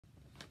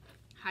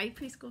Hi,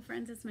 preschool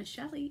friends. It's Miss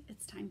Shelley.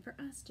 It's time for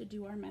us to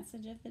do our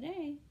message of the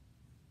day.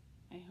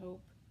 I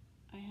hope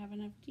I have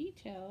enough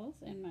details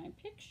in my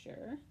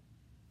picture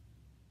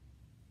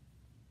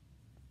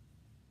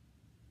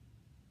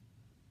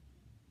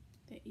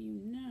that you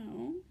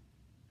know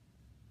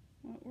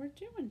what we're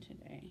doing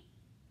today.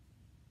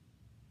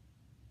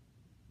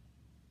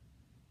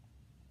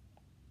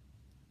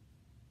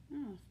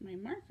 Oh, if my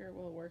marker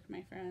will work,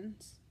 my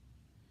friends.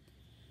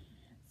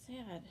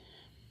 Sad.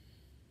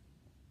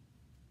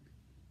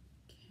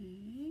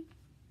 Okay.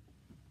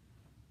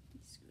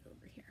 Scoot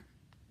over here.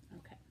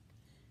 Okay.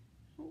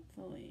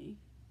 Hopefully.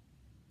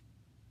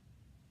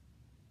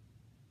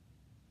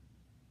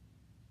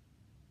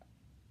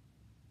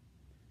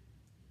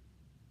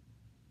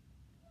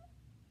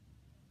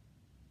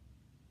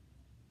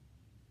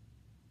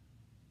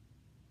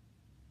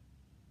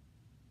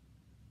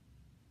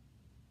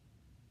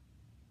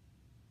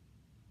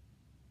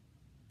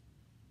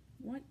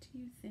 What do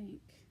you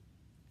think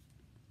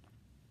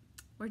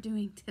we're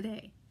doing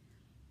today?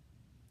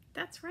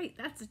 That's right,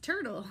 that's a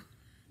turtle.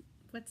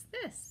 What's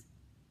this?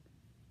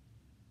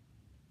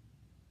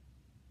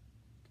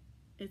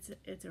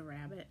 It's a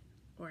rabbit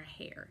or a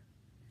hare.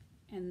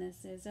 And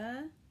this is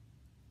a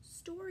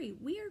story.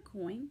 We are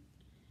going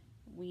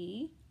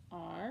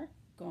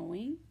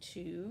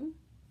to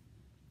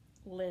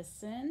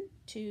listen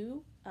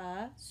to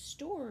a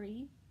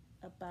story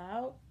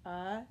about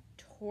a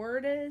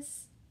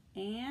tortoise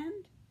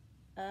and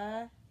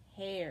a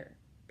hare.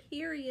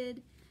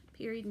 Period.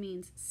 Period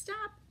means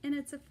stop, and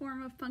it's a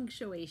form of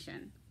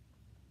punctuation.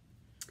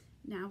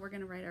 Now we're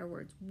going to write our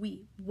words.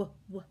 We, w.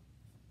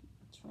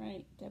 That's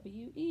right.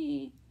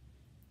 W-E.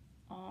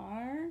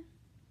 Are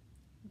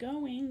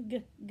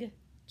going,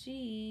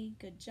 g.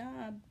 Good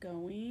job.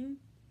 Going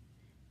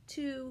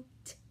to,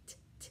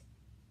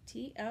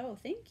 t-o.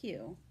 Thank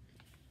you.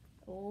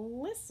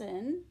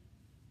 Listen,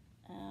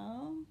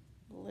 L.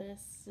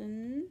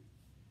 Listen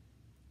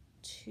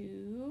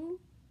to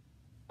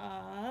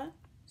a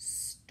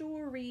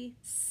story,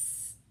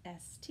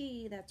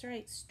 S-T. That's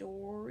right.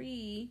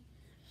 Story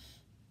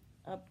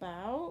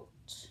about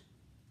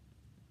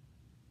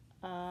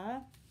a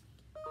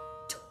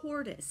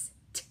tortoise.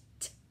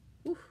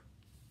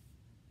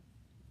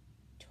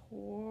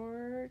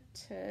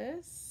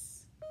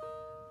 Tortoise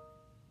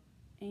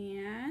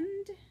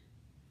and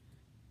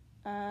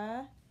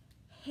a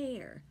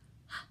hare.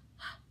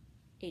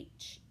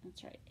 H.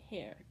 That's right,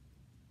 hare.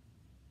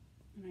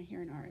 And I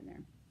hear an R in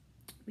there.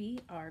 We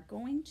are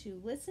going to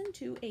listen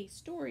to a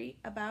story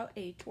about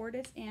a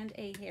tortoise and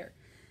a hare.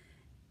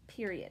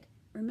 Period.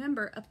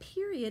 Remember, a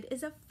period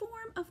is a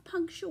form of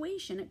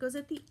punctuation. It goes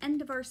at the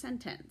end of our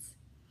sentence.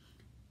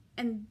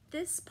 And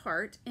this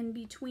part in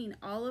between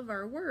all of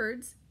our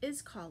words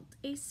is called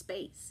a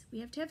space. We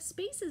have to have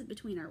spaces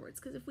between our words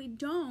because if we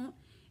don't,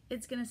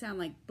 it's going to sound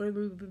like boo,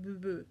 boo, boo, boo,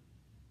 boo.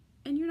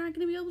 And you're not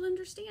going to be able to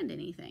understand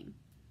anything.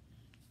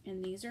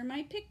 And these are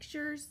my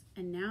pictures.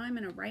 And now I'm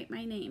going to write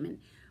my name. And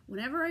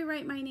whenever I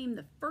write my name,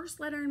 the first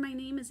letter in my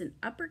name is an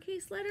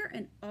uppercase letter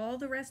and all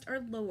the rest are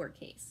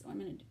lowercase. So I'm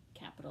going to do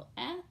capital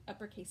F,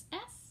 uppercase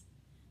S,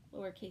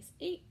 lowercase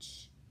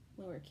h,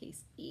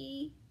 lowercase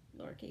e,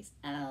 lowercase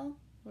l,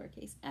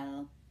 lowercase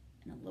l,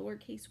 and a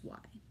lowercase y.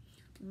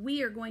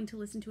 We are going to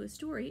listen to a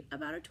story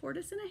about a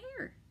tortoise and a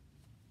hare.